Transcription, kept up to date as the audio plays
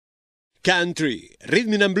country,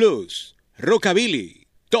 rhythm and blues, rockabilly,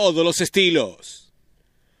 todos los estilos.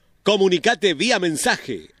 Comunicate vía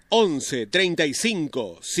mensaje 11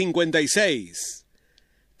 35 56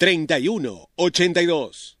 31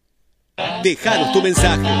 82. Dejanos tu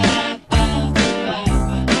mensaje.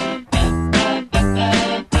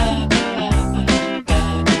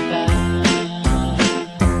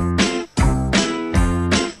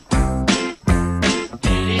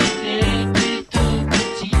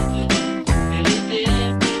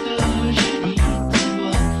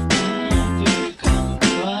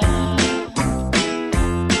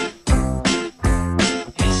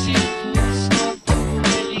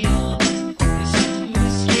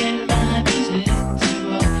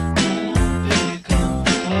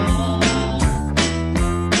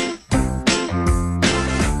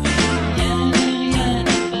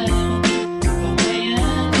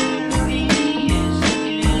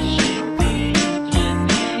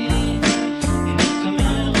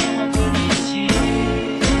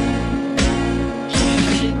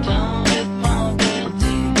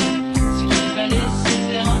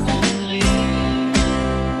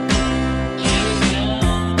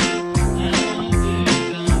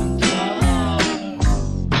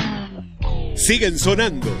 Siguen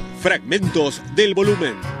sonando fragmentos del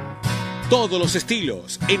volumen. Todos los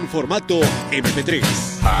estilos en formato MP3.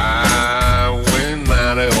 Highway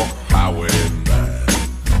 90 or Highway 9.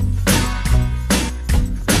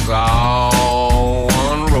 It's all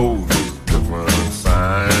one road with different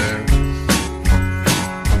signs.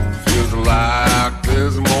 Feels like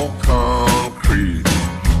there's more concrete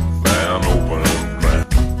than open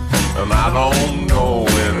ground. And I don't know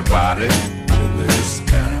anybody in this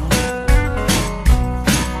town.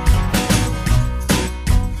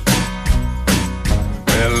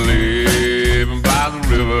 Living by the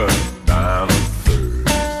river down the third.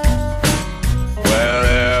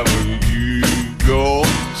 Wherever you go,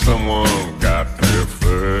 someone got there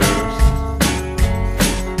first.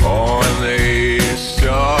 Oh, and they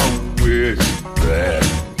sure wish that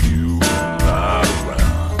you were not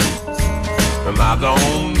around. And I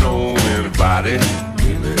don't know anybody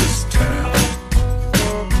in this town.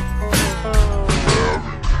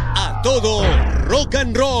 A todo rock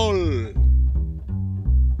and roll.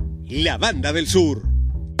 La Banda del Sur.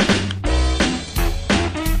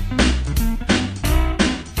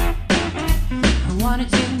 I wanna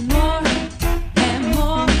do more and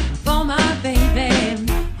more for my baby.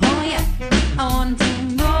 Oh yeah, I wanna do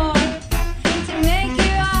more to make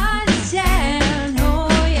you understand. Oh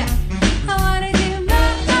yeah, I wanna do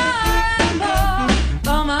more and more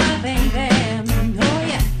for my baby. Oh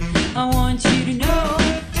yeah, I want you to know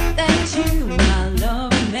that you my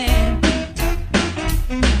loving man.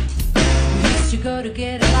 You go to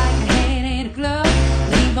get it like a hand in a glove.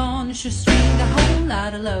 Leave on the shoestring, a whole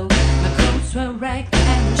lot of love. My clothes were ragged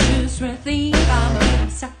and the shoes were thick. I'm gonna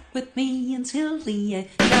suck with me until the end.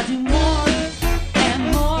 Gotta do more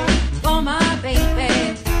and more for my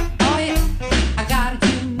baby. Oh yeah, I gotta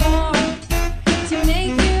do more to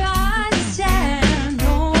make you understand.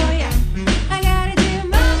 Oh yeah, I gotta do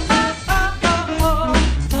more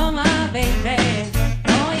for my baby.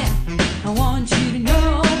 Oh yeah, I want you to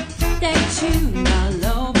know that you my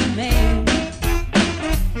loving man.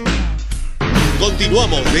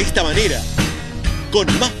 Continuamos de esta manera con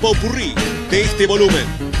más popurrí de este volumen.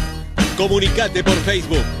 Comunicate por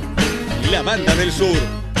Facebook, La Banda del Sur.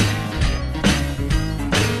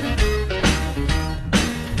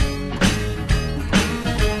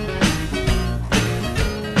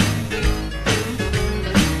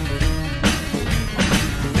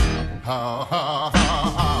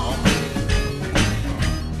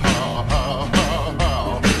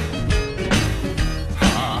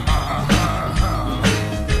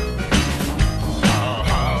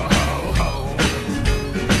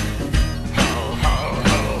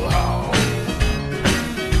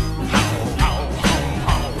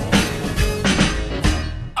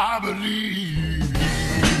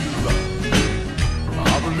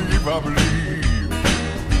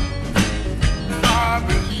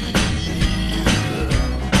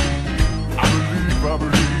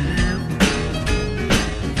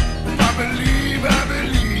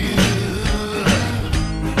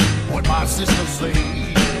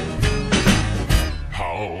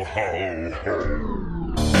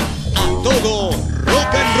 A todo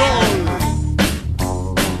rock and roll.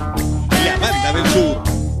 La Banda del Sur.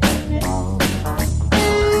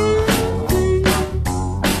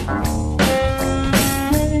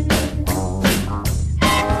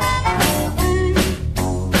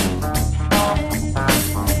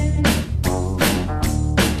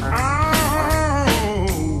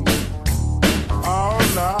 Oh,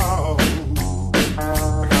 no.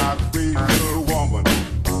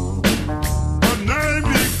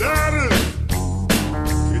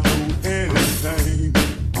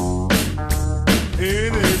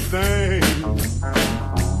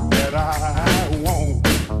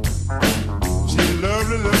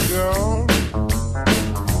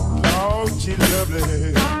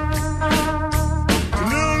 lovely.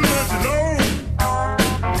 Little let you know,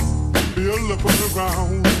 you'll look on the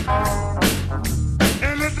ground.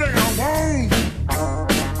 Anything I want,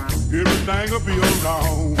 everything will be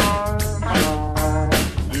around.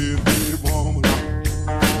 Little bitty woman,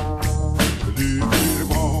 little bitty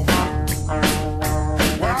woman.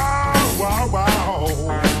 Wow, wow, wow.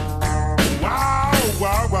 Wow,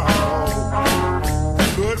 wow, wow.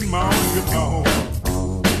 Good morning, good morning.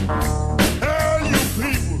 Hey, you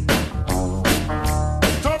people.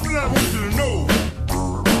 Something I want you to know.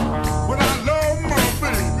 When I love my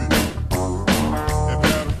baby, if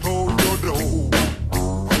I close your door,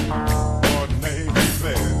 her name is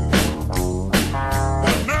Claire.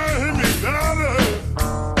 Her name is Daddy.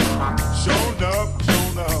 Showed up,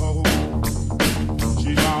 showed up.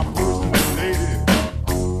 She's my pushing lady.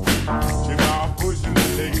 She's my pushing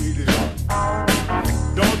lady.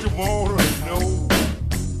 Don't you want her to know?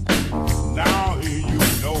 Now here you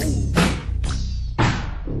know.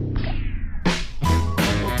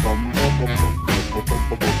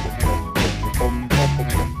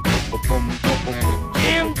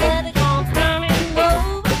 Jim Daddy gonna come and go.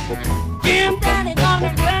 Jim Daddy gonna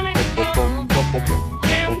come and go.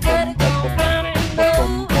 Jim Daddy gonna come and go.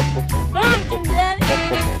 Lord Jim Daddy,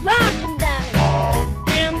 Lord Jim Daddy.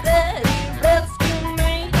 Jim Daddy rescue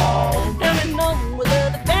me. Let me know whether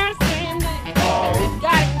the bears can be.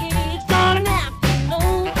 Got engaged on an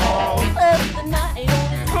afternoon of the night on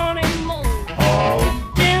his honeymoon.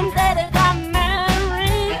 Jim Daddy got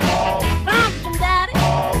married. Lord Jim Daddy,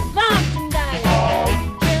 Lord Jim Daddy.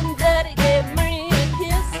 Jim Daddy gave me a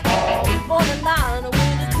kiss for the night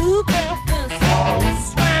with his two bare fists.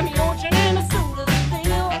 Swam the ocean in a suit of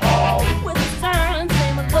steel with the signs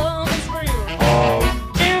saying my love is real.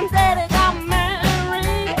 Jim Daddy got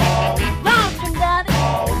married. Lord Jim Daddy,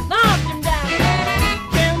 Lord Jim Daddy.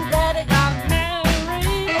 Jim Daddy got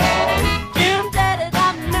married. Jim Daddy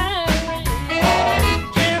got married.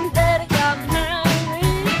 Jim Daddy got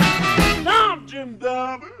married. Lord Jim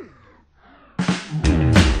Daddy.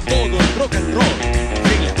 Todo el rock and roll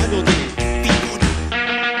de la mano de Ticona.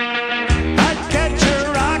 I'd catch a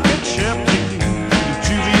rocket ship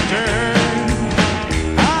to return.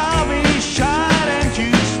 I'll be shot into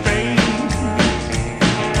space.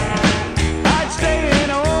 I'd stay in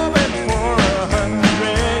orbit for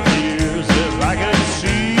 100 years if I could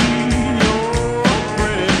see your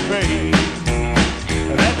pretty face.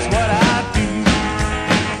 That's what I'd do.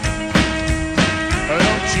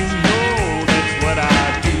 Don't you know that's what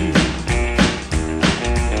I'd do?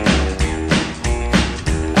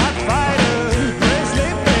 I'd fight a grizzly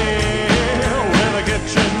bear with a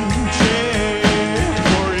kitchen chair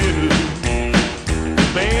for you,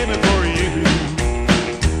 baby, for you.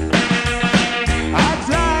 I'd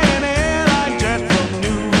fly an airline jet from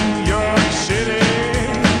New York City,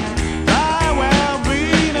 fly well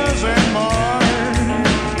Venus and Mars.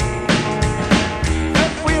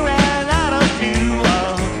 If we ran out of fuel,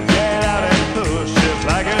 I'll get out and push if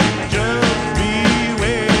I could just be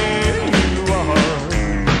where you are.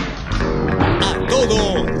 A todo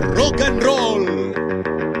rock and roll.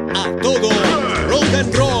 A todo rock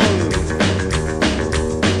and roll.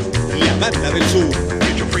 La banda del sur.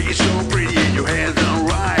 Get your face so pretty and your hair done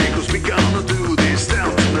right, 'cause we gonna do this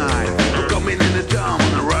down tonight. I'm coming in the town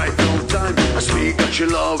on the right on time. I speak got your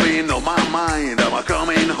loving on my mind. I'm a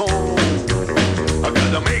coming home. I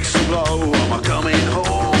gotta make some blow. I'm a coming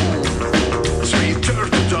home. Sweet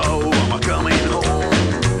turtle toe. I'm a coming home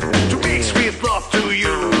to make sweet love to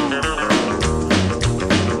you.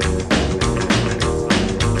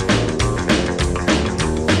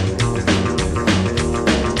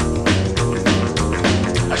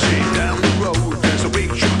 I see down the road, there's a big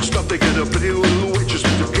truck stop. They got a pretty little waitress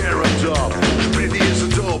with a carrot top. She's pretty as a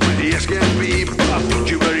doll, pretty as can be. But don't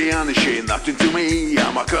you very honest, she ain't nothing to me.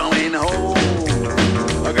 I'm a coming home.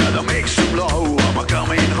 I gotta make some blow. I'm a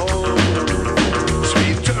coming home.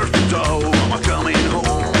 Sweet turtle toe. I'm a coming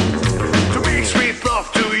home to make sweet love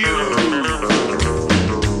to you.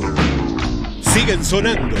 Siguen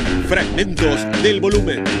sonando fragmentos del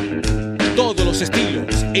volumen. Todos los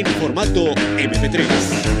estilos en formato MP3.